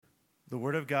The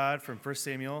word of God from 1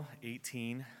 Samuel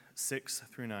 18, 6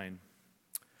 through 9.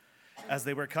 As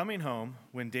they were coming home,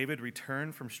 when David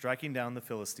returned from striking down the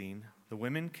Philistine, the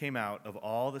women came out of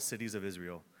all the cities of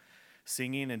Israel,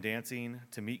 singing and dancing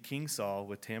to meet King Saul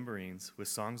with tambourines, with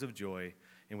songs of joy,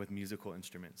 and with musical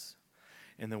instruments.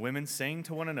 And the women sang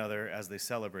to one another as they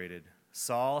celebrated,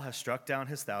 "Saul has struck down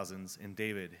his thousands, and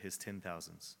David his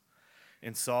 10,000s."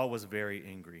 And Saul was very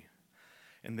angry,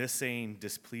 and this saying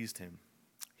displeased him.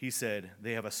 He said,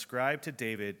 "They have ascribed to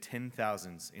David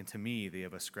 10,000s, and to me they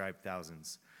have ascribed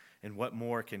thousands. And what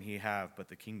more can he have but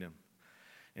the kingdom?"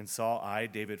 And Saul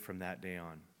eyed David from that day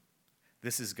on.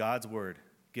 This is God's word,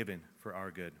 given for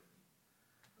our good.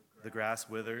 The grass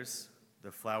withers,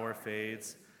 the flower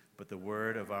fades, but the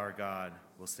word of our God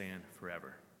will stand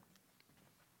forever.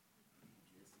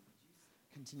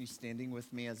 Continue standing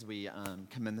with me as we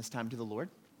commend this time to the Lord.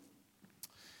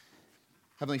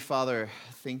 Heavenly Father,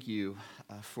 thank you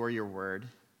for your word.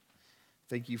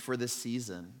 Thank you for this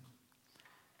season.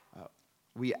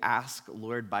 We ask,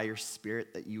 Lord, by your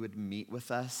Spirit that you would meet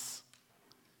with us.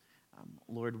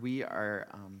 Lord, we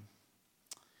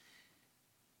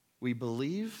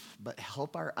believe, but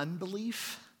help our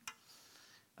unbelief.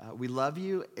 We love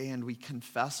you, and we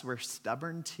confess we're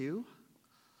stubborn too.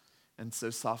 And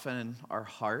so soften our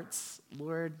hearts,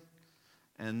 Lord,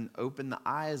 and open the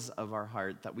eyes of our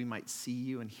heart that we might see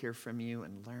you and hear from you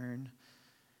and learn.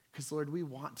 Because, Lord, we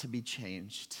want to be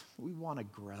changed. We want to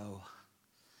grow.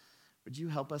 Would you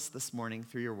help us this morning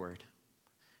through your word?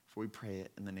 For we pray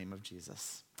it in the name of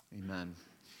Jesus. Amen.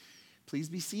 Please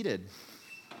be seated.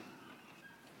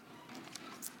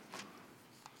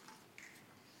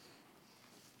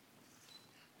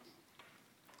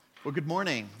 Well, good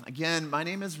morning. Again, my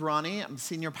name is Ronnie. I'm the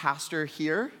senior pastor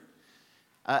here.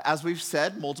 As we've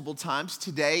said multiple times,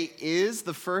 today is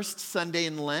the first Sunday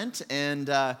in Lent,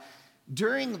 and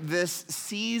during this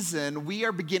season, we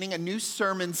are beginning a new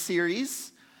sermon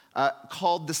series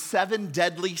called The 7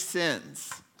 Deadly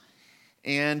Sins.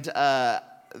 And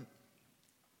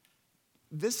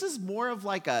this is more of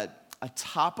like a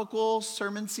topical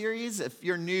sermon series. If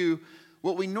you're new,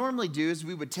 what we normally do is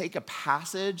we would take a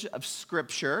passage of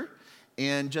Scripture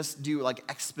and just do like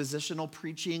expositional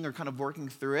preaching or kind of working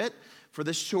through it. For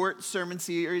this short sermon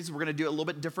series, we're going to do it a little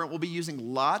bit different. We'll be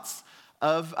using lots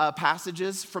of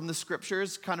passages from the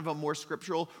Scriptures, kind of a more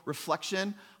scriptural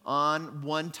reflection on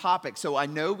one topic. So I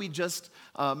know we just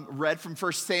read from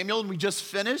 1 Samuel, and we just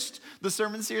finished the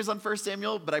sermon series on 1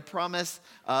 Samuel, but I promise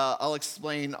I'll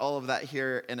explain all of that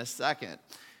here in a second.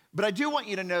 But I do want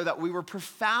you to know that we were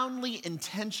profoundly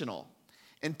intentional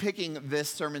in picking this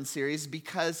sermon series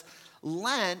because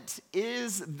Lent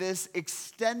is this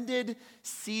extended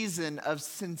season of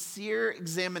sincere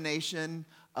examination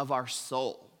of our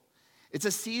soul. It's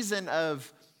a season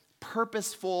of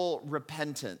purposeful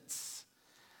repentance.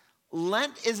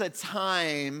 Lent is a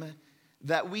time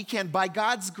that we can, by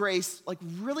God's grace,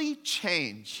 really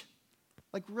change.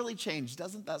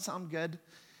 Doesn't that sound good?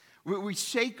 We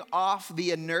shake off the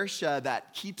inertia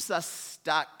that keeps us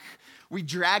stuck. We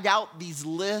drag out these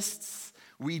lists.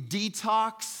 We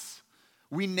detox.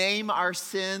 We name our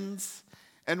sins.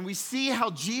 And we see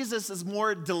how Jesus is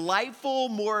more delightful,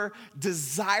 more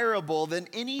desirable than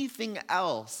anything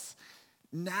else.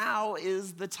 Now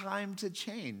is the time to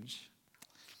change.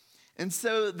 And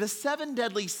so the 7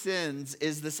 deadly sins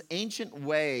is this ancient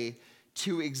way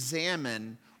to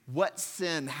examine what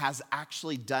sin has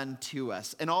actually done to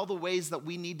us and all the ways that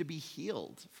we need to be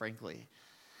healed, frankly.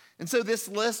 And so this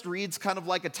list reads kind of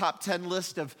like a top 10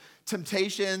 list of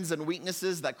temptations and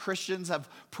weaknesses that Christians have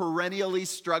perennially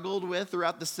struggled with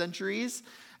throughout the centuries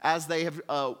as they have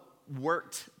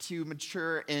worked to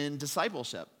mature in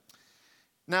discipleship.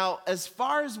 Now, as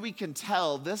far as we can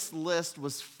tell, this list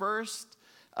was first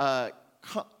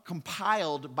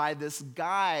compiled by this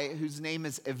guy whose name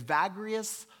is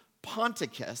Evagrius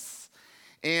Ponticus.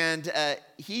 And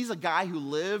he's a guy who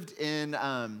lived in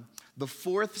the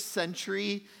 4th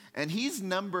century, and he's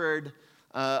numbered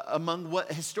among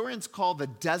what historians call the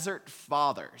Desert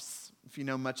Fathers, if you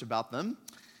know much about them.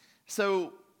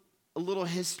 So, a little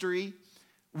history.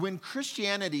 When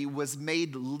Christianity was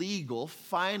made legal,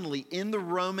 finally, in the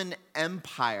Roman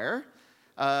Empire,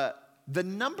 the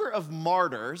number of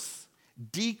martyrs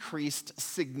decreased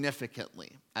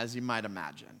significantly, as you might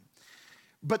imagine.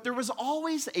 But there was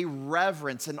always a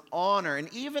reverence, an honor,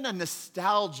 and even a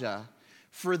nostalgia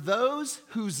for those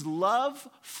whose love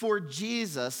for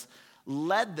Jesus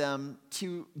led them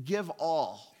to give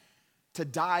all, to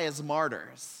die as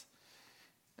martyrs.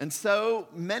 And so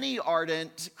many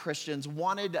ardent Christians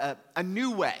wanted a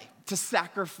new way to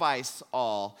sacrifice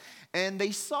all, and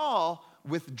they saw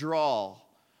withdrawal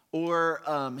Or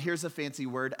here's a fancy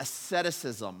word,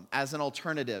 asceticism as an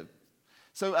alternative.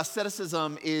 So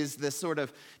asceticism is this sort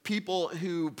of people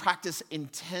who practice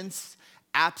intense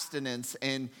abstinence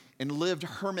and lived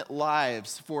hermit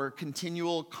lives for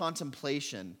continual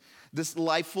contemplation. This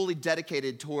life fully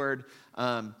dedicated toward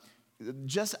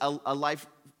just a life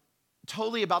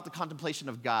totally about the contemplation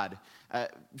of God.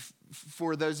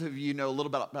 For those of you who know a little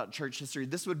bit about church history,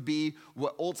 this would be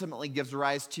what ultimately gives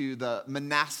rise to the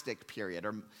monastic period,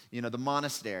 or the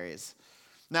monasteries.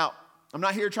 Now, I'm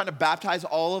not here trying to baptize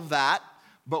all of that,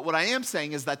 but what I am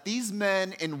saying is that these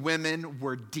men and women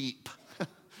were deep.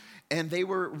 And they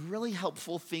were really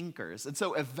helpful thinkers. And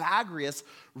so Evagrius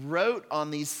wrote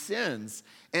on these sins.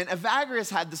 And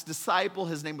Evagrius had this disciple,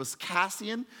 his name was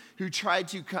Cassian, who tried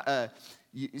to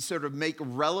sort of make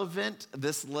relevant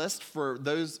this list from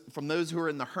those who are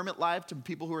in the hermit life to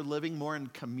people who are living more in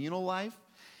communal life.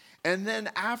 And then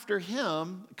after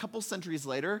him, a couple centuries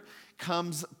later,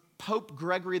 comes Pope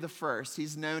Gregory I.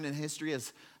 He's known in history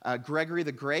as Gregory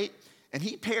the Great. And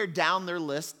he pared down their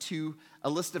list to a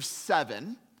list of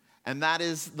 7. And that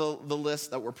is the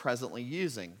list that we're presently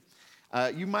using.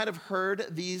 You might have heard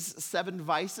these 7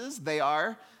 vices. They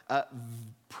are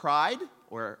pride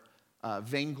or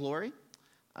vainglory,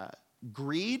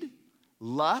 greed,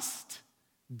 lust,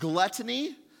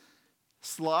 gluttony,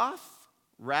 sloth,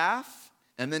 wrath,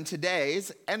 and then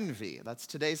today's envy. That's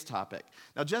today's topic.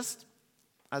 Now, just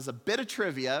as a bit of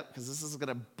trivia, because this is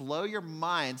going to blow your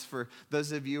minds for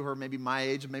those of you who are maybe my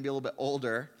age, maybe a little bit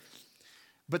older,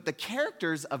 but the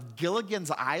characters of Gilligan's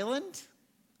Island,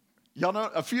 y'all know,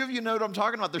 a few of you know what I'm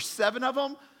talking about. There's 7 of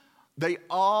them. They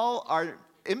all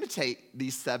imitate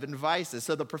these 7 vices.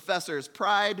 So the professor is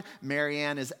pride,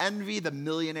 Marianne is envy, the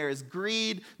millionaire is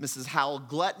greed, Mrs. Howell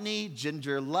gluttony,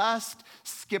 Ginger lust,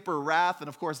 Skipper wrath, and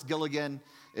of course Gilligan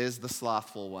is the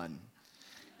slothful one.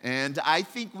 And I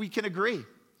think we can agree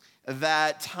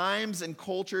that times and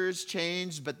cultures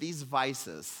change, but these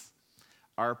vices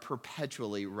are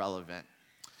perpetually relevant.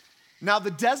 Now,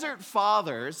 the Desert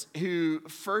Fathers who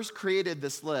first created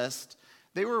this list,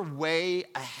 they were way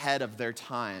ahead of their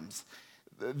times.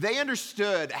 They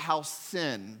understood how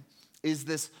sin is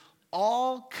this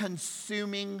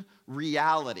all-consuming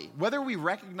reality, whether we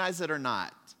recognize it or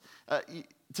not.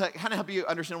 To kind of help you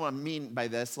understand what I mean by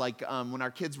this, like when our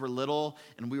kids were little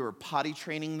and we were potty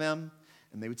training them,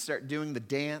 and they would start doing the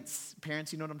dance.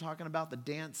 Parents, you know what I'm talking about, the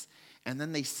dance? And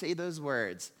then they say those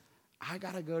words, I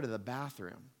gotta go to the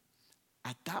bathroom.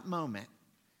 At that moment,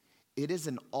 it is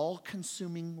an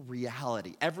all-consuming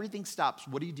reality. Everything stops.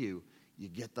 What do? You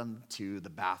get them to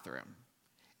the bathroom.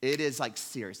 It is like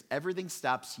serious. Everything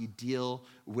stops. You deal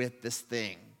with this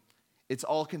thing. It's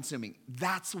all-consuming.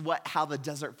 That's how the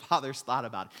Desert Fathers thought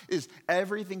about it, is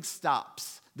everything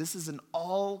stops. This is an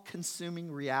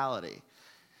all-consuming reality.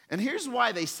 And here's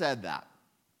why they said that.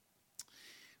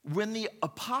 When the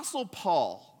Apostle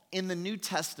Paul in the New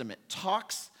Testament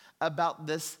talks about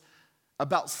this,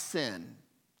 about sin,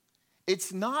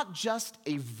 it's not just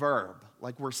a verb,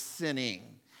 like we're sinning.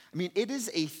 I mean, it is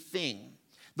a thing.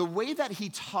 The way that he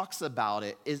talks about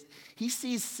it is he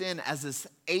sees sin as this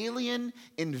alien,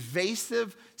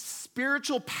 invasive,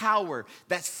 spiritual power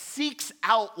that seeks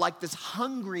out like this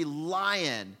hungry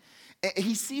lion.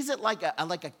 He sees it like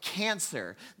a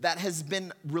cancer that has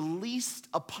been released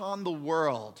upon the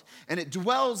world, and it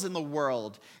dwells in the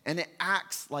world, and it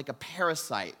acts like a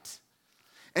parasite.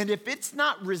 And if it's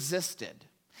not resisted,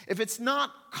 if it's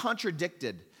not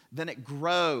contradicted, then it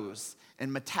grows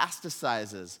and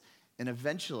metastasizes, and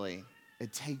eventually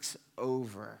it takes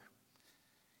over.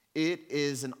 It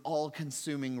is an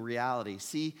all-consuming reality.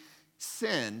 See,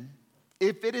 sin,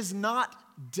 if it is not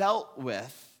dealt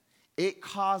with, it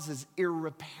causes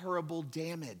irreparable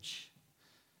damage.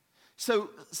 So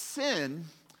sin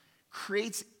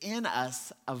creates in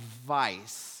us a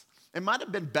vice. It might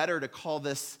have been better to call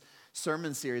this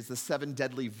sermon series the 7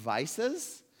 Deadly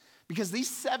Vices, because these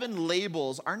 7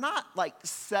 labels are not like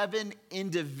 7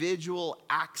 individual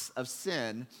acts of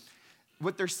sin.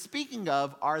 What they're speaking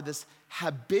of are this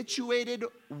habituated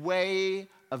way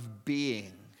of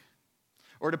being.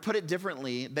 Or to put it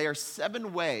differently, they are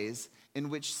 7 ways in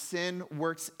which sin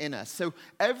works in us. So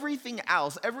everything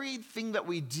else, everything that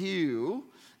we do,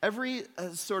 every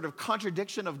sort of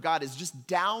contradiction of God is just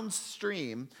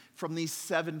downstream from these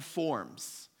 7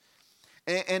 forms.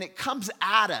 And it comes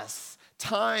at us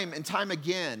time and time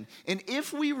again. And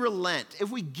if we relent,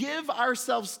 if we give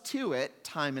ourselves to it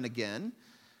time and again,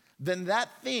 then that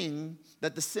thing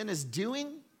that the sin is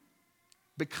doing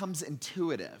becomes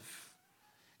intuitive.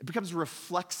 It becomes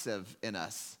reflexive in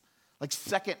us, like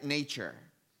second nature.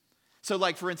 So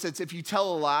like, for instance, if you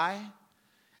tell a lie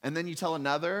and then you tell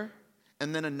another,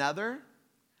 and then another,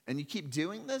 and you keep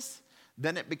doing this,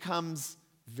 then it becomes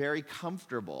very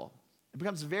comfortable. It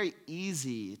becomes very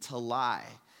easy to lie.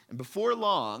 And before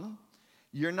long,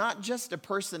 you're not just a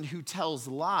person who tells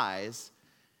lies,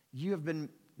 you have been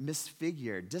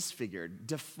misfigured, disfigured,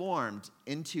 deformed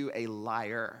into a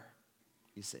liar,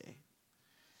 you see.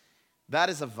 That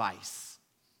is a vice,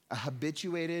 a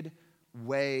habituated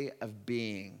way of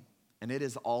being, and it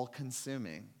is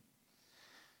all-consuming.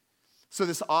 So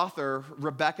this author,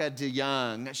 Rebecca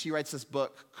DeYoung, she writes this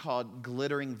book called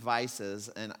Glittering Vices,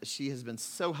 and she has been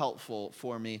so helpful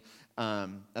for me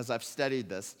as I've studied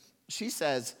this. She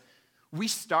says, we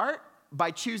start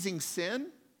by choosing sin,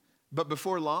 but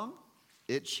before long,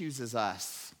 it chooses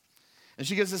us. And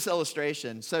she gives this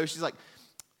illustration. So she's like,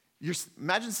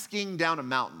 imagine skiing down a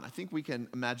mountain. I think we can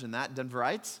imagine that,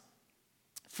 Denverites.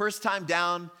 First time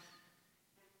down,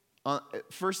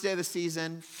 first day of the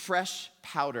season, fresh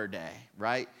powder day,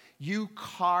 right? You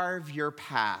carve your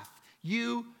path.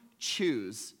 You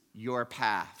choose your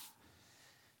path.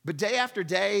 But day after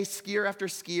day, skier after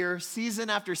skier, season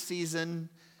after season,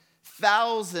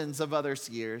 thousands of other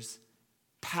skiers,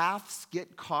 paths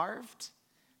get carved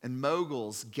and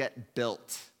moguls get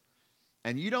built.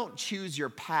 And you don't choose your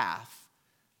path.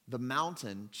 The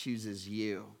mountain chooses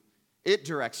you. It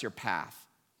directs your path.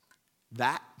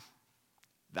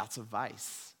 That's a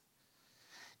vice.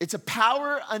 It's a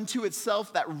power unto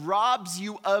itself that robs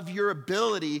you of your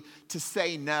ability to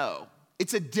say no.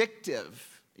 It's addictive,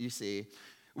 you see.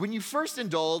 When you first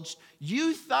indulged,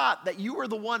 you thought that you were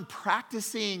the one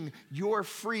practicing your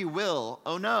free will.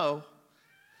 Oh no.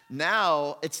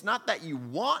 Now, it's not that you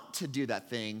want to do that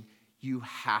thing, you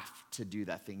have to do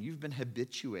that thing. You've been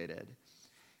habituated.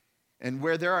 And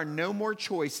where there are no more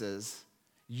choices,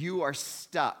 you are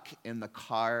stuck in the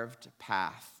carved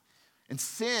path. And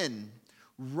sin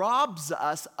robs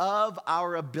us of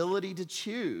our ability to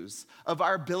choose, of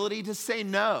our ability to say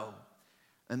no.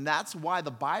 And that's why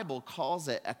the Bible calls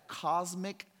it a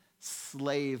cosmic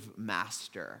slave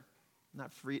master. Isn't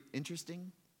that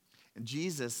interesting? And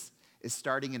Jesus is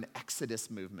starting an exodus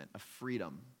movement of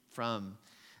freedom from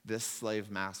this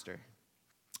slave master.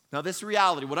 Now, this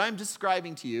reality, what I'm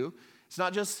describing to you, it's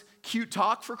not just cute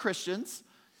talk for Christians.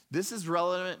 This is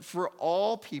relevant for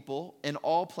all people in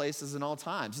all places and all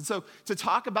times. And so to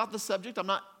talk about the subject, I'm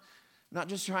not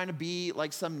just trying to be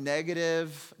like some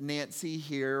negative Nancy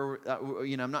here.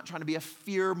 I'm not trying to be a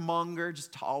fear monger,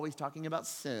 just always talking about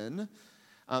sin.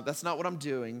 That's not what I'm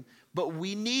doing. But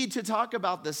we need to talk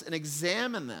about this and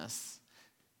examine this.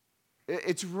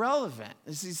 It's relevant.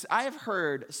 I have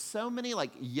heard so many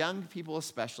like young people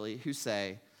especially who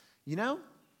say,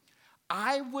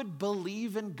 I would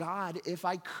believe in God if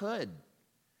I could.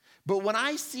 But when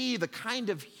I see the kind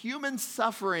of human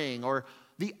suffering or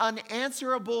the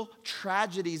unanswerable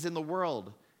tragedies in the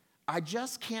world, I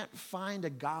just can't find a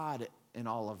God in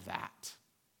all of that.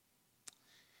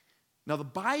 Now, the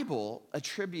Bible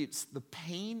attributes the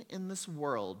pain in this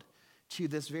world to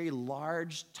this very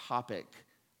large topic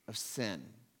of sin.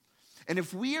 And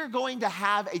if we are going to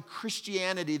have a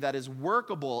Christianity that is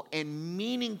workable and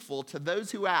meaningful to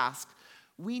those who ask,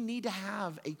 we need to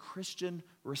have a Christian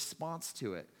response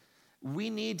to it.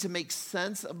 We need to make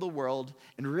sense of the world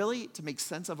and really to make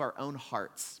sense of our own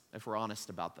hearts, if we're honest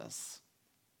about this.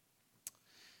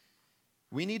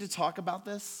 We need to talk about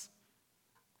this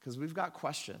because we've got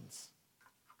questions.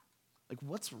 Like,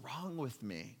 what's wrong with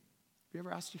me? Have you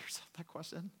ever asked yourself that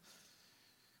question?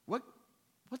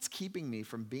 What's keeping me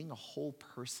from being a whole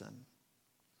person?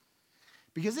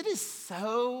 Because it is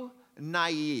so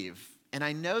naive. And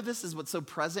I know this is what's so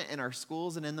present in our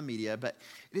schools and in the media, but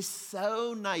it is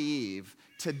so naive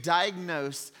to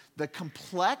diagnose the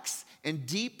complex and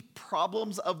deep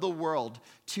problems of the world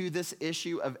to this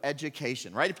issue of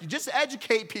education, right? If you just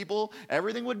educate people,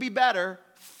 everything would be better.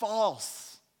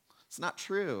 False. It's not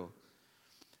true.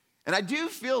 And I do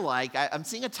feel like I'm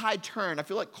seeing a tide turn. I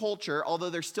feel like culture, although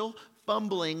they're still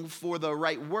fumbling for the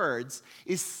right words,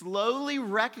 is slowly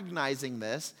recognizing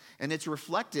this, and it's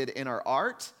reflected in our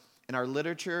art, in our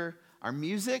literature, our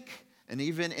music, and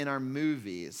even in our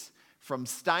movies. From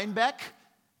Steinbeck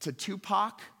to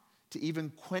Tupac to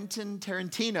even Quentin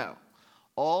Tarantino,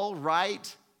 all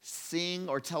write, sing,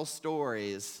 or tell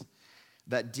stories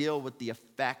that deal with the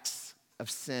effects of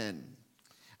sin.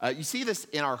 You see this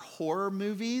in our horror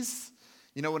movies.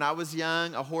 When I was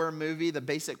young, a horror movie, the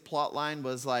basic plot line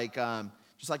was like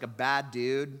just like a bad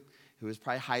dude who was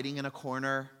probably hiding in a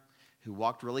corner, who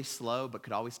walked really slow but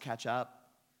could always catch up.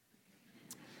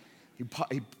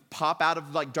 He'd pop out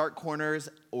of like dark corners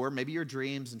or maybe your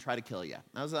dreams and try to kill you.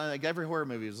 That was like every horror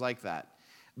movie was like that.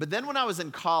 But then when I was in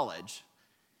college,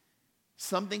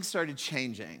 something started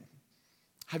changing.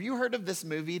 Have you heard of this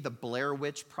movie, The Blair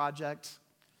Witch Project?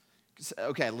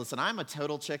 Okay, listen, I'm a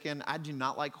total chicken. I do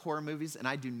not like horror movies, and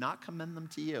I do not commend them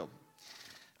to you.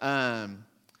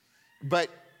 But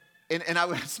I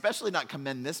would especially not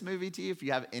commend this movie to you if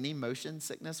you have any motion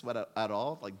sickness at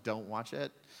all. Like, don't watch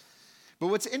it. But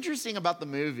what's interesting about the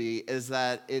movie is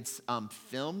that it's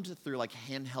filmed through like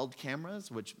handheld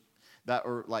cameras, that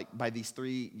are like by these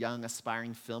three young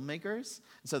aspiring filmmakers.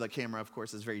 So the camera, of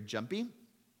course, is very jumpy.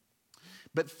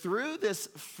 But through this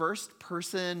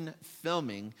first-person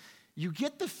filming, you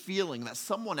get the feeling that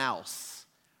someone else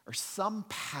or some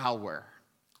power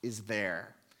is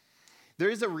there.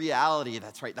 There is a reality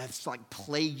that's like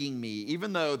plaguing me,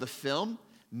 even though the film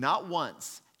not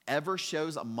once ever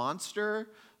shows a monster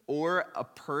or a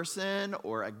person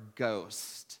or a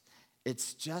ghost.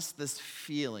 It's just this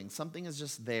feeling. Something is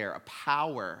just there, a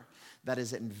power that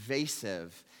is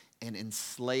invasive and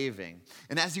enslaving.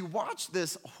 And as you watch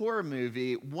this horror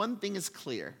movie, one thing is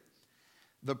clear.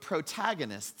 The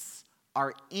protagonists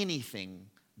are anything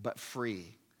but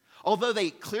free. Although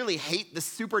they clearly hate the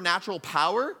supernatural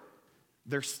power,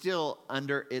 they're still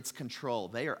under its control.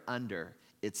 They are under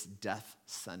its death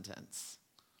sentence.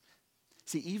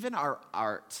 See, even our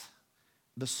art,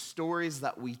 the stories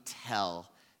that we tell,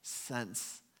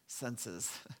 senses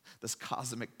this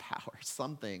cosmic power,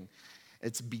 something.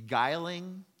 It's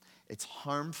beguiling, it's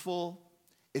harmful,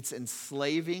 it's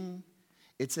enslaving,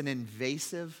 it's an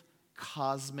invasive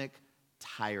cosmic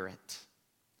tyrant.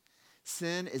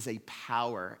 Sin is a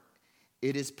power,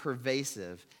 it is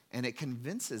pervasive, and it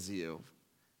convinces you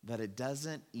that it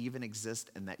doesn't even exist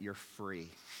and that you're free.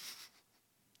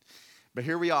 But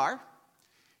here we are,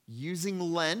 using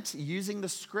Lent, using the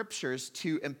scriptures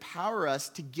to empower us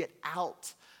to get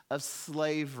out of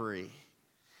slavery.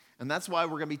 And that's why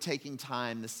we're going to be taking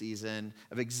time this season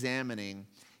of examining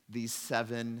these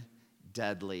 7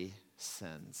 deadly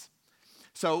sins.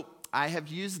 So I have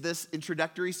used this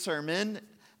introductory sermon.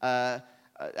 I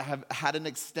have had an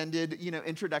extended,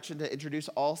 introduction to introduce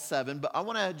all 7, but I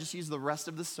want to just use the rest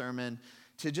of the sermon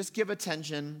to just give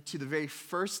attention to the very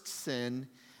first sin,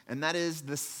 and that is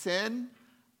the sin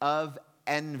of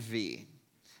envy.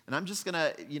 And I'm just going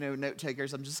to, note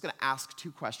takers, I'm just going to ask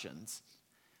 2 questions.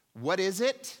 What is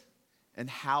it, and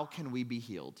how can we be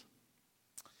healed?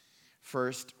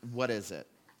 First, what is it?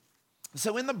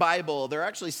 So in the Bible, there are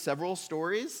actually several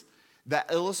stories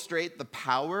that illustrate the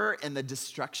power and the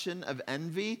destruction of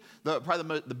envy.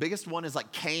 Probably the biggest one is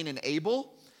like Cain and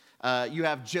Abel. You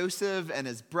have Joseph and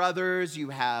his brothers. You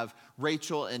have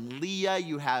Rachel and Leah.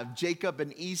 You have Jacob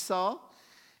and Esau.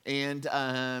 And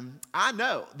I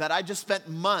know that I just spent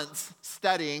months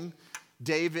studying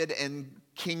David and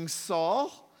King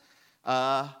Saul.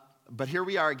 But here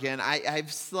we are again.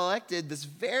 I've selected this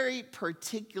very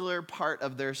particular part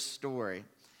of their story.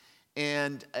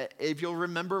 And if you'll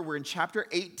remember, we're in chapter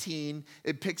 18.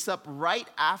 It picks up right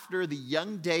after the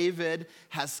young David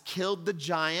has killed the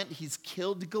giant. He's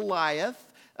killed Goliath,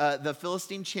 the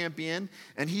Philistine champion,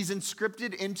 and he's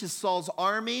inscripted into Saul's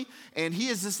army. And he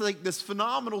is this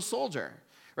phenomenal soldier,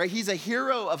 right? He's a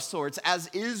hero of sorts as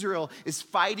Israel is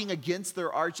fighting against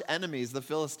their arch enemies, the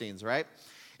Philistines, right?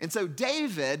 And so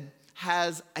David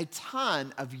has a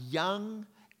ton of young,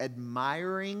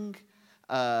 admiring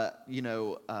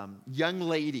young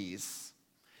ladies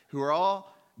who are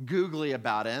all googly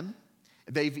about him.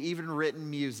 They've even written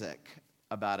music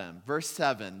about him. Verse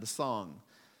 7, the song,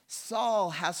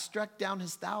 Saul has struck down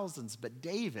his thousands, but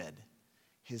David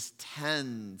his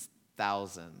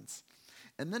 10,000s.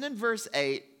 And then in verse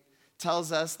 8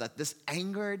 tells us that this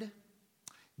angered,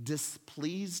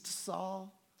 displeased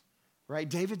Saul, right?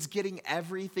 David's getting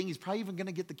everything. He's probably even going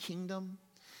to get the kingdom.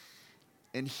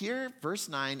 And here, verse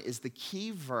 9 is the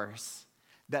key verse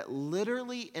that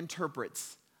literally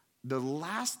interprets the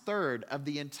last third of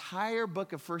the entire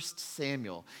book of 1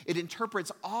 Samuel. It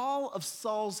interprets all of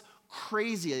Saul's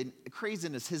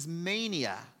craziness, his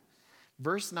mania.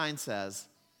 Verse 9 says,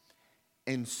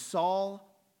 and Saul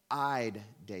eyed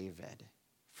David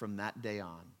from that day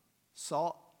on.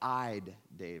 Saul eyed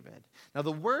David. Now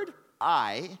the word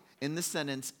eye in this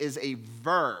sentence is a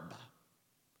verb.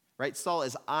 Right? Saul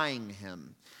is eyeing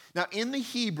him. Now, in the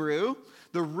Hebrew,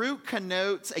 the root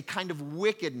connotes a kind of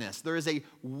wickedness. There is a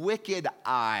wicked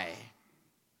eye.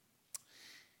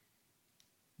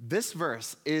 This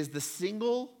verse is the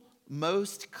single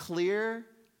most clear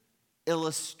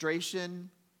illustration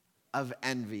of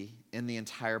envy in the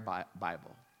entire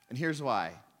Bible. And here's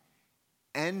why.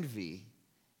 Envy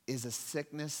is a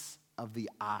sickness of the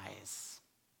eyes.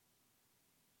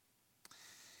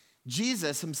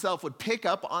 Jesus himself would pick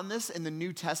up on this in the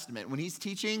New Testament. When he's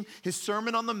teaching his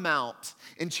Sermon on the Mount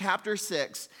in chapter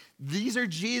 6, these are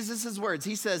Jesus' words.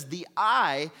 He says, the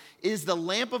eye is the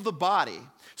lamp of the body.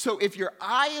 So if your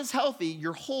eye is healthy,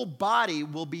 your whole body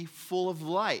will be full of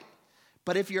light.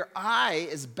 But if your eye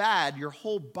is bad, your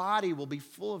whole body will be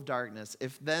full of darkness.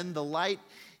 If then the light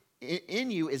in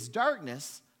you is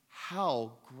darkness,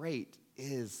 how great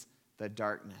is the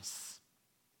darkness?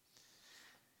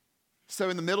 So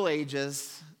in the Middle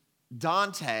Ages,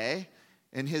 Dante,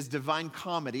 in his Divine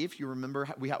Comedy, if you remember,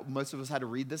 most of us had to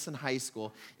read this in high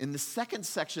school. In the second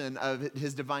section of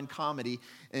his Divine Comedy,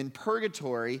 in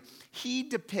Purgatory, he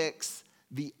depicts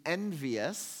the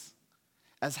envious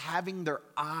as having their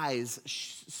eyes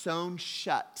sewn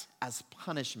shut as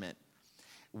punishment.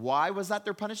 Why was that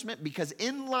their punishment? Because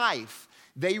in life,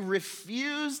 they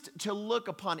refused to look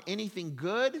upon anything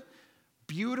good,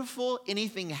 beautiful,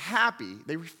 anything happy.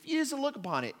 They refused to look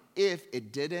upon it if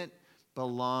it didn't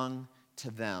belong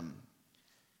to them.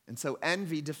 And so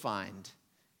envy defined.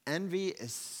 Envy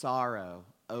is sorrow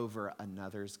over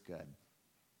another's good.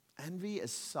 Envy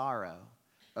is sorrow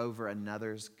over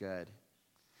another's good.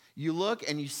 You look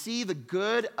and you see the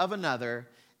good of another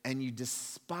and you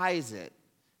despise it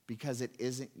because it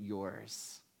isn't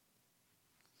yours.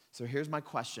 So here's my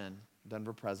question,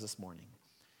 Denver Pres, this morning.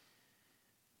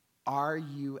 Are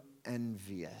you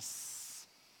envious?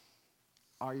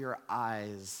 Are your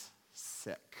eyes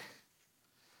sick?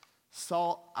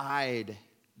 Saul eyed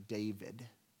David.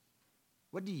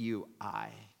 What do you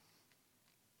eye?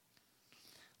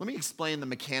 Let me explain the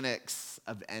mechanics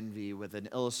of envy with an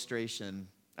illustration.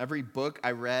 Every book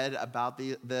I read about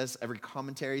this, every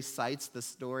commentary cites the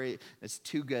story. It's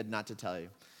too good not to tell you.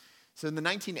 So in the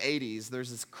 1980s,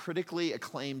 there's this critically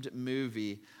acclaimed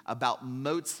movie about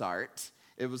Mozart.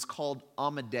 It was called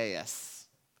Amadeus.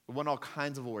 It won all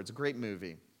kinds of awards. A great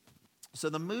movie. So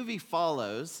the movie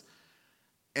follows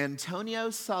Antonio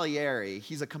Salieri.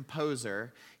 He's a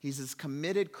composer. He's this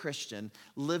committed Christian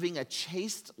living a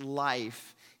chaste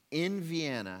life in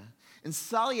Vienna. And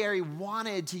Salieri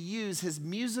wanted to use his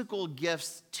musical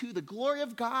gifts to the glory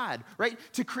of God, right?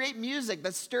 To create music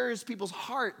that stirs people's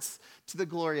hearts to the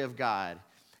glory of God.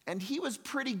 And he was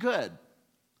pretty good.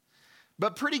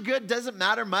 But pretty good doesn't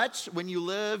matter much when you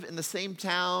live in the same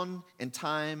town and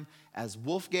time as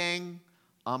Wolfgang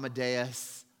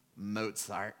Amadeus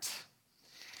Mozart.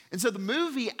 And so the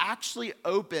movie actually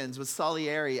opens with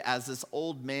Salieri as this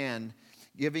old man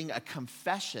giving a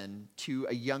confession to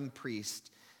a young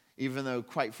priest, even though,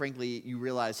 quite frankly, you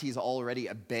realize he's already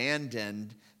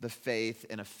abandoned the faith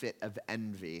in a fit of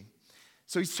envy.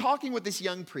 So he's talking with this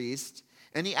young priest,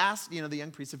 and he asks, the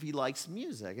young priest if he likes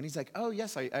music. And he's like, oh,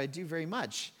 yes, I do very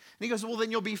much. And he goes, well,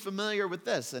 then you'll be familiar with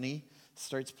this. And he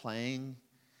starts playing.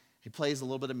 He plays a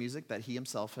little bit of music that he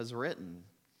himself has written.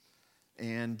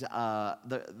 And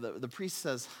the priest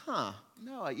says,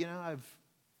 no, I've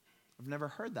never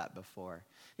heard that before.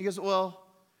 He goes, well,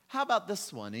 how about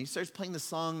this one? And he starts playing the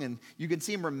song, and you can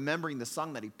see him remembering the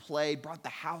song that he played, brought the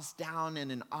house down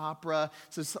in an opera.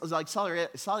 So it's like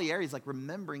Salieri's like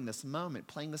remembering this moment,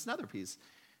 playing this another piece.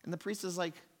 And the priest is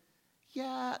like,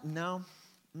 yeah, no,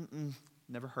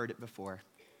 never heard it before.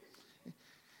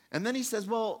 And then he says,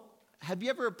 well, have you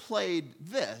ever played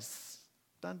this?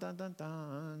 Dun, dun, dun,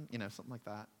 dun, something like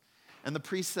that. And the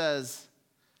priest says,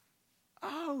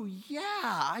 oh, yeah,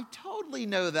 I totally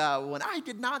know that one. I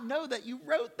did not know that you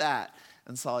wrote that.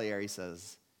 And Salieri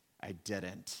says, I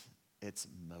didn't. It's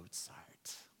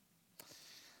Mozart.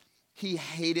 He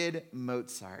hated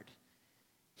Mozart.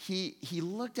 He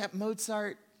looked at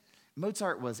Mozart.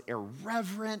 Mozart was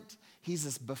irreverent. He's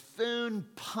this buffoon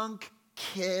punk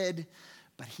kid,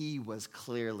 but he was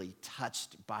clearly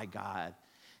touched by God.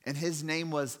 And his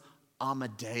name was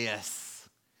Amadeus,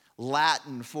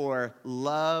 Latin for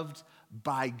loved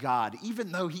by God,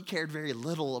 even though he cared very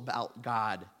little about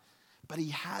God. But he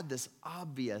had this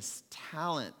obvious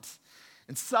talent.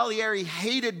 And Salieri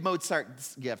hated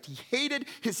Mozart's gift. He hated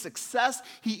his success.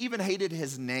 He even hated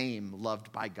his name,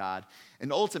 loved by God.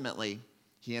 And ultimately,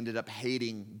 he ended up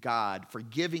hating God for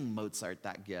giving Mozart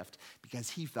that gift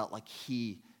because he felt like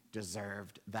he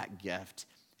deserved that gift.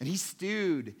 And he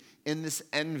stewed in this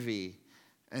envy,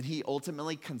 and he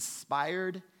ultimately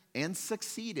conspired and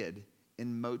succeeded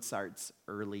in Mozart's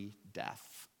early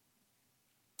death.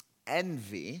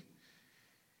 Envy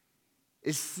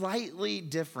is slightly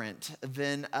different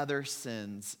than other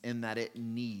sins in that it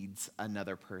needs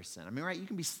another person. Right? You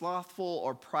can be slothful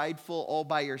or prideful all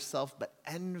by yourself, but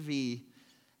envy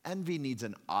needs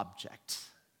an object.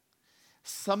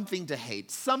 Something to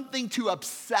hate, something to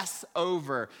obsess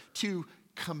over, to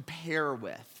compare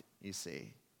with, you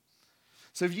see.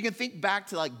 So if you can think back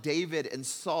to like David and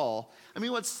Saul, I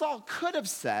mean, what Saul could have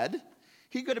said,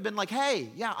 he could have been like, hey,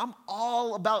 yeah, I'm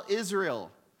all about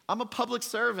Israel. I'm a public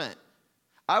servant.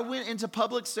 I went into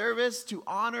public service to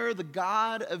honor the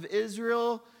God of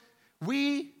Israel.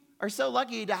 We are so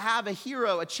lucky to have a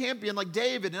hero, a champion like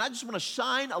David, and I just want to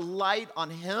shine a light on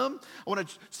him. I want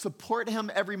to support him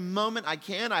every moment I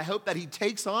can. I hope that he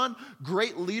takes on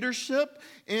great leadership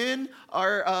in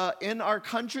our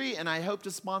country, and I hope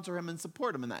to sponsor him and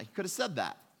support him in that. He could have said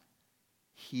that.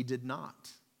 He did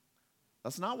not.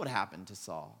 That's not what happened to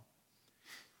Saul.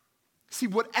 See,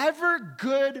 whatever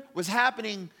good was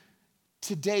happening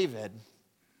to David,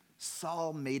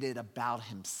 Saul made it about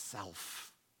himself.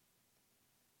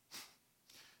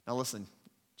 Now listen,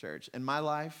 church, in my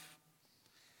life,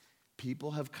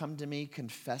 people have come to me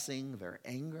confessing their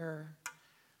anger,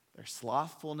 their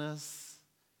slothfulness,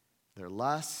 their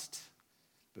lust,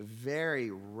 but very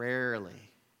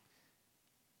rarely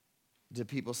do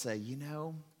people say, you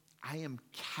know, I am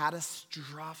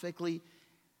catastrophically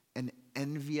an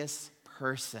envious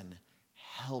person.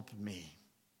 Help me.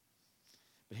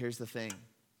 But here's the thing.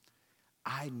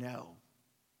 I know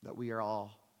that we are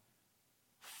all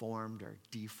formed or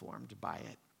deformed by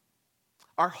it.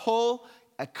 Our whole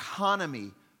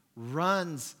economy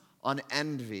runs on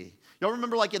envy. Y'all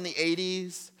remember like in the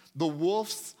 80s, the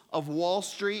wolves of Wall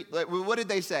Street, what did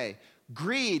they say?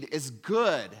 Greed is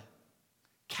good.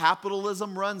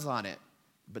 Capitalism runs on it.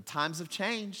 But times have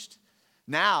changed.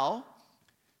 Now,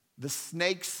 the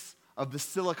snakes of the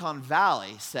Silicon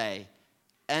Valley say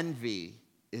envy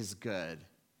is good.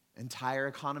 Entire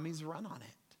economies run on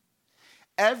it.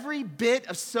 Every bit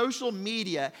of social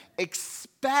media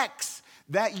expects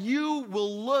that you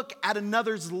will look at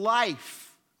another's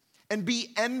life and be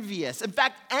envious. In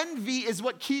fact, envy is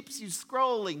what keeps you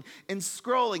scrolling and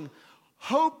scrolling,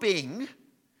 hoping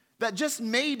that just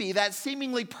maybe that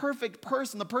seemingly perfect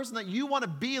person, the person that you want to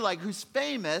be like, who's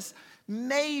famous,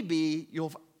 maybe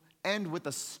you'll end with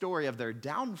a story of their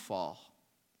downfall.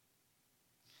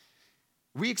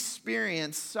 We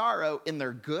experience sorrow in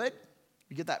their good.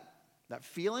 We get that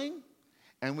feeling,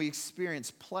 and we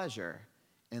experience pleasure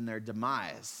in their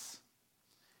demise.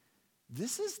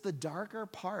 This is the darker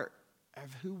part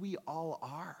of who we all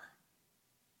are.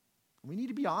 We need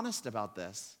to be honest about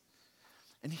this.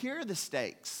 And here are the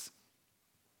stakes.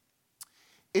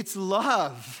 It's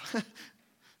love.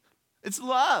 It's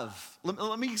love.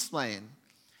 Let me explain.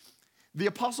 The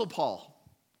Apostle Paul,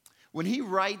 when he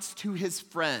writes to his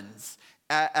friends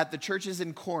at the churches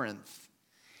in Corinth,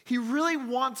 he really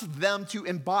wants them to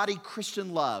embody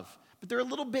Christian love, but they're a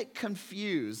little bit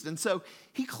confused. And so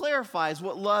he clarifies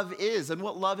what love is and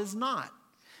what love is not.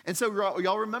 And so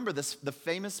y'all remember this, the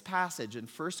famous passage in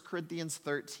 1 Corinthians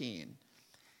 13.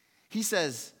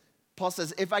 Paul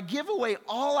says, if I give away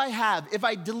all I have, if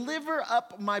I deliver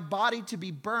up my body to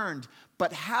be burned,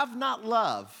 but have not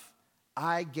love,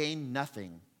 I gain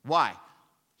nothing. Why?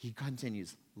 He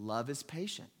continues, love is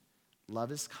patient.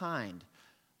 Love is kind.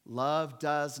 Love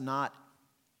does not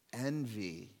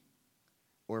envy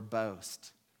or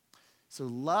boast. So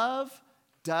love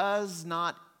does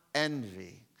not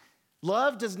envy.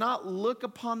 Love does not look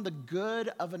upon the good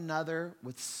of another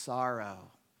with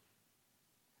sorrow,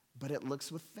 but it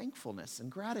looks with thankfulness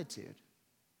and gratitude.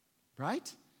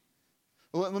 Right?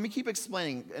 Well, let me keep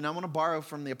explaining, and I want to borrow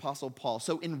from the Apostle Paul.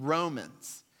 So in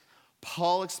Romans,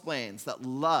 Paul explains that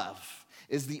love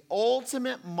is the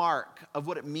ultimate mark of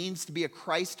what it means to be a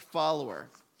Christ follower.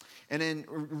 And in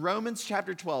Romans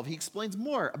chapter 12, he explains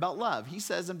more about love. He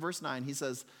says in verse 9, he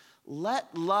says,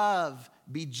 let love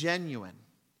be genuine.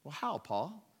 Well, how,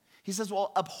 Paul? He says,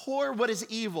 well, abhor what is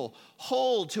evil,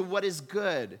 hold to what is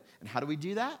good. And how do we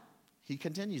do that? He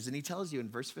continues, and he tells you in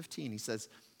verse 15, he says,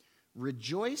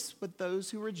 rejoice with those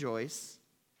who rejoice,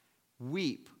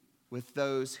 weep with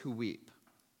those who weep.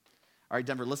 All right,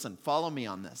 Denver, listen, follow me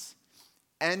on this.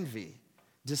 Envy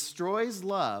destroys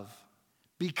love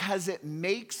because it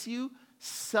makes you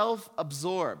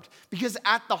self-absorbed. Because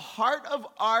at the heart of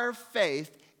our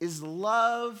faith is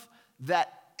love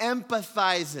that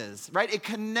empathizes, right? It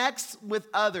connects with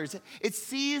others. It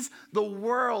sees the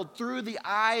world through the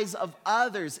eyes of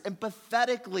others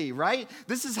empathetically, right?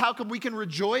 This is how come we can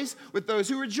rejoice with those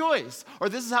who rejoice. Or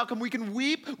this is how come we can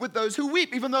weep with those who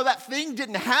weep. Even though that thing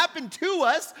didn't happen to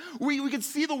us, we can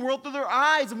see the world through their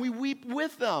eyes and we weep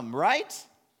with them, right?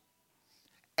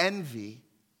 Envy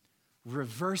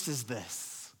reverses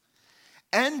this.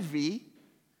 Envy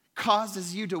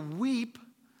causes you to weep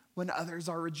when others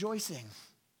are rejoicing.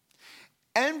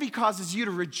 Envy causes you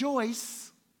to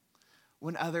rejoice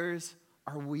when others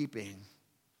are weeping.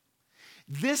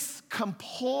 This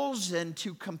compulsion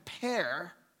to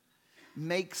compare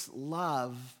makes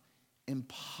love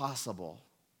impossible.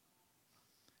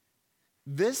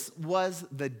 This was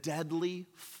the deadly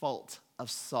fault of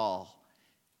Saul.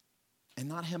 And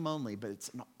not him only, but it's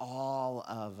in all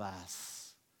of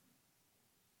us.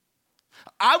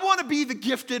 I want to be the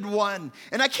gifted one,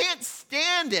 and I can't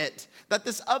stand it that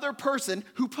this other person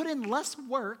who put in less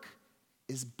work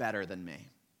is better than me.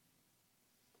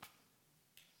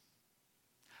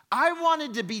 I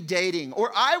wanted to be dating,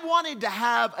 or I wanted to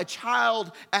have a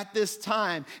child at this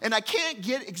time, and I can't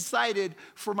get excited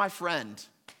for my friend,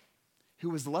 who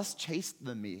was less chaste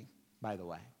than me, by the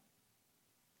way.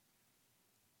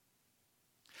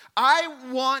 I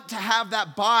want to have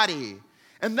that body,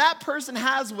 and that person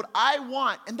has what I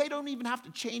want, and they don't even have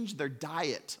to change their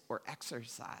diet or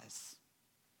exercise.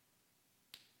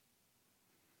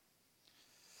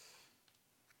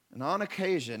 And on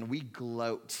occasion, we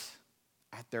gloat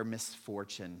at their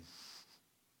misfortune.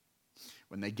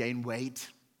 When they gain weight,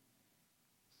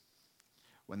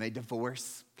 when they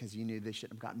divorce, because you knew they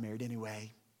shouldn't have gotten married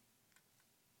anyway.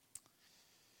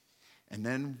 And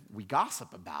then we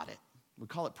gossip about it. We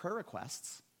call it prayer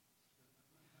requests.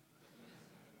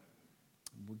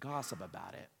 We gossip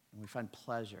about it, and we find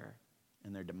pleasure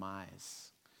in their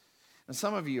demise. And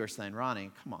some of you are saying,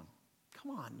 Ronnie, come on.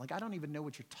 Like, I don't even know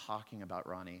what you're talking about,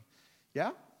 Ronnie.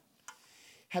 Yeah?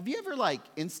 Have you ever,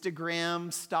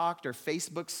 Instagram stalked or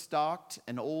Facebook stalked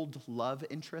an old love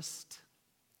interest?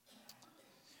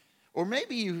 Or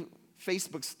maybe you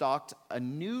Facebook stalked a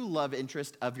new love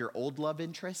interest of your old love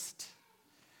interest,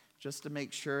 just to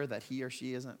make sure that he or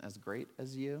she isn't as great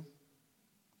as you?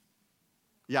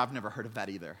 Yeah, I've never heard of that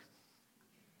either.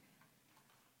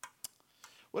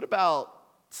 What about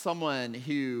someone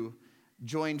who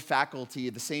joined faculty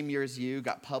the same year as you,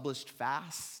 got published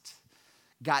fast,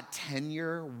 got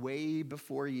tenure way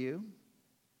before you?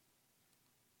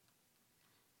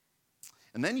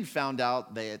 And then you found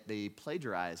out that they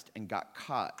plagiarized and got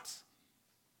caught.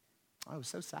 I was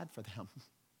so sad for them.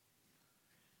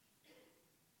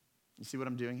 You see what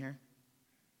I'm doing here?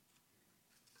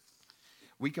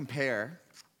 We compare,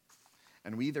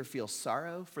 and we either feel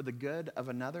sorrow for the good of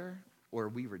another, or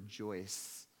we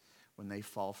rejoice when they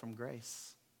fall from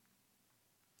grace.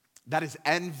 That is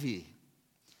envy,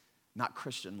 not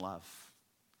Christian love.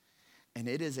 And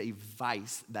it is a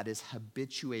vice that is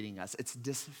habituating us. It's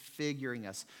disfiguring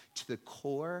us to the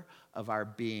core of our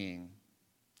being.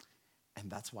 And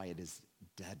that's why it is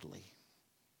deadly.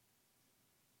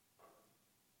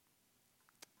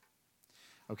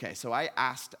 Okay, so I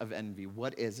asked of envy,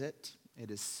 what is it?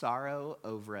 It is sorrow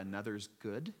over another's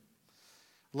good.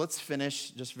 Let's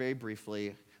finish just very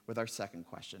briefly with our second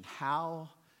question. How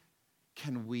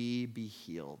can we be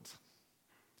healed?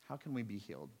 How can we be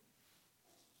healed?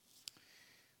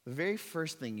 The very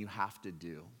first thing you have to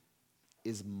do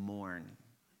is mourn.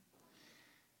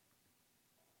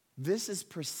 This is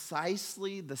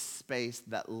precisely the space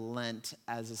that Lent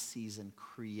as a season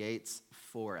creates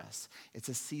for us. It's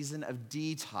a season of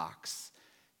detox,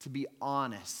 to be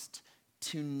honest,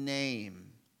 to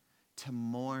name, to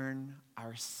mourn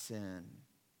our sin.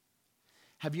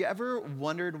 Have you ever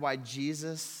wondered why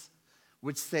Jesus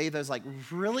would say those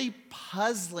really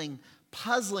puzzling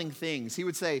things? He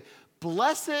would say,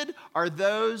 "Blessed are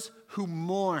those who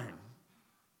mourn,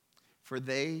 for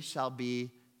they shall be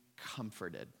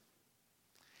comforted."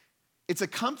 It's a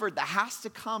comfort that has to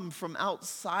come from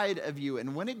outside of you.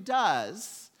 And when it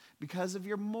does, because of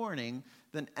your mourning,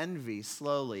 then envy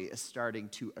slowly is starting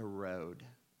to erode.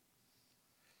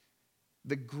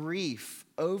 The grief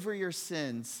over your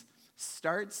sins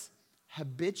starts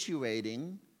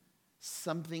habituating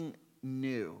something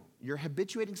new. You're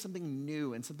habituating something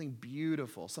new and something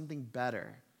beautiful, something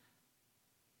better.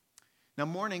 Now,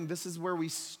 mourning, this is where we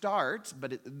start,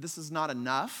 but this is not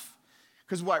enough.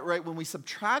 Because when we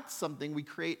subtract something, we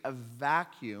create a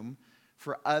vacuum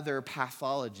for other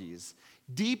pathologies.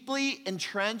 Deeply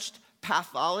entrenched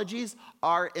pathologies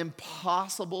are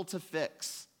impossible to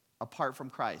fix apart from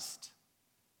Christ.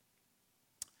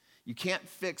 You can't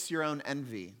fix your own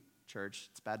envy, church.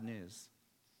 It's bad news.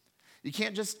 You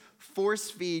can't just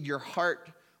force feed your heart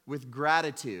with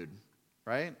gratitude,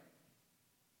 right?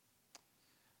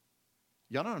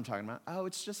 Y'all know what I'm talking about. Oh,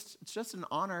 it's just an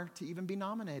honor to even be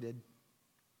nominated.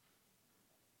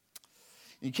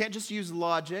 You can't just use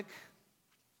logic.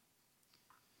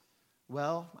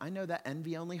 Well, I know that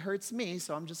envy only hurts me,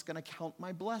 so I'm just going to count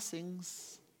my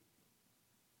blessings.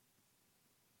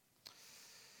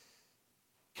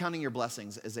 Counting your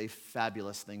blessings is a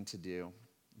fabulous thing to do,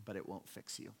 but it won't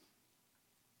fix you.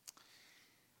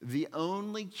 The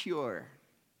only cure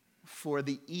for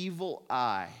the evil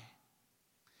eye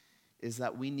is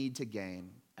that we need to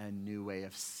gain a new way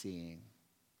of seeing.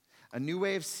 A new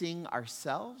way of seeing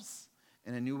ourselves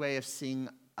and a new way of seeing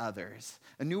others.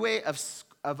 A new way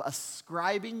of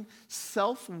ascribing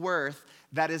self-worth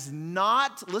that is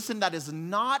not, listen, that is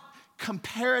not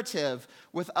comparative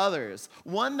with others.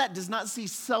 One that does not see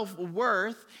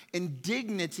self-worth and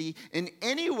dignity in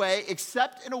any way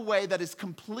except in a way that is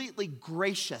completely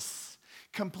gracious,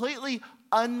 completely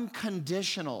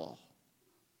unconditional.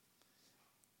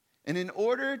 And in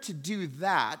order to do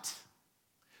that,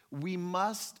 we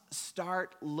must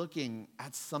start looking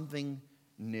at something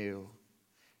new.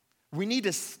 We need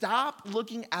to stop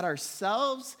looking at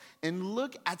ourselves and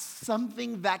look at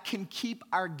something that can keep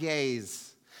our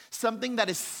gaze, something that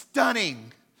is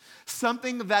stunning,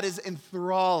 something that is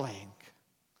enthralling,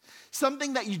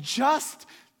 something that you just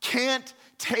can't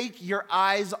take your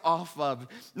eyes off of.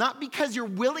 Not because you're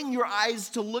willing your eyes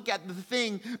to look at the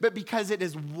thing, but because it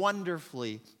has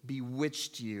wonderfully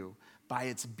bewitched you by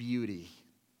its beauty.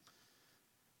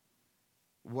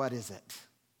 What is it?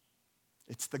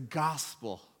 It's the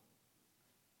gospel.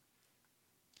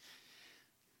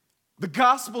 The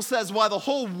gospel says, while the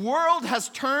whole world has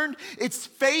turned its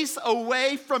face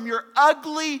away from your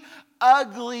ugly,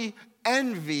 ugly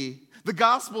envy, the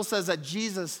gospel says that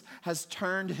Jesus has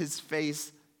turned his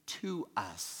face to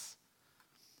us.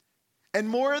 And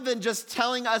more than just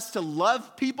telling us to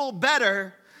love people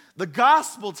better, the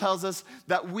gospel tells us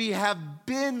that we have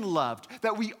been loved,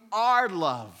 that we are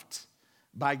loved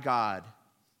by God.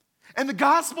 And the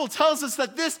gospel tells us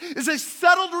that this is a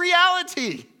settled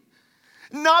reality.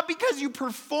 Not because you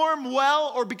perform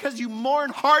well or because you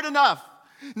mourn hard enough.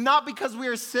 Not because we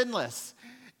are sinless.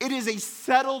 It is a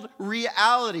settled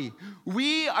reality.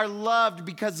 We are loved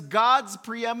because God's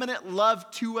preeminent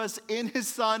love to us in his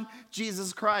Son,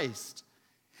 Jesus Christ.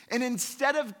 And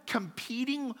instead of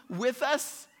competing with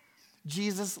us,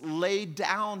 Jesus laid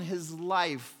down his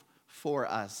life for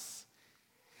us.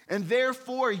 And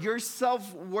therefore, your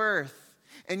self-worth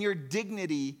and your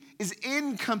dignity is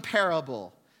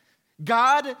incomparable.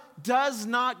 God does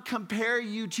not compare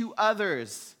you to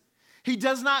others. He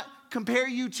does not compare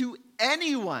you to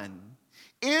anyone.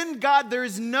 In God, there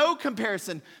is no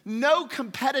comparison, no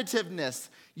competitiveness.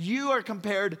 You are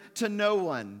compared to no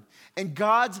one. And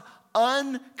God's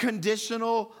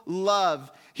unconditional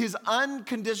love, his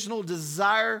unconditional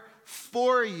desire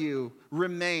for you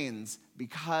remains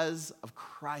because of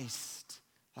Christ.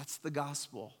 That's the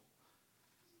gospel.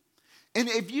 And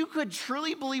if you could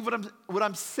truly believe what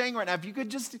I'm saying right now, if you could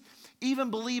just even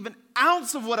believe an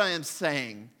ounce of what I am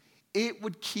saying, it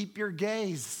would keep your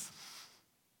gaze.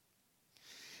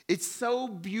 It's so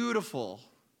beautiful,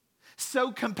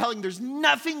 so compelling. There's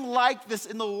nothing like this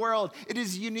in the world. It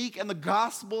is unique in the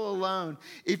gospel alone.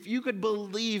 If you could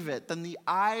believe it, then the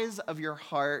eyes of your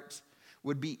heart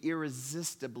would be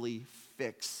irresistibly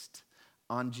fixed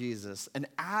on Jesus. And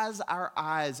as our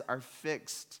eyes are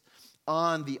fixed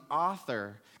on the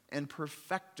author and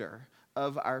perfecter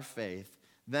of our faith,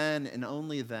 then and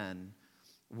only then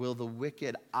will the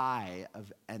wicked eye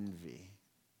of envy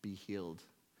be healed.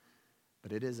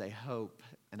 But it is a hope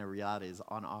and a reality is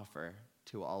on offer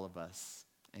to all of us.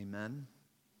 Amen?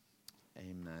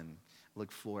 Amen.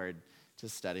 Look forward to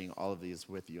studying all of these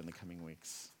with you in the coming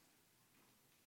weeks.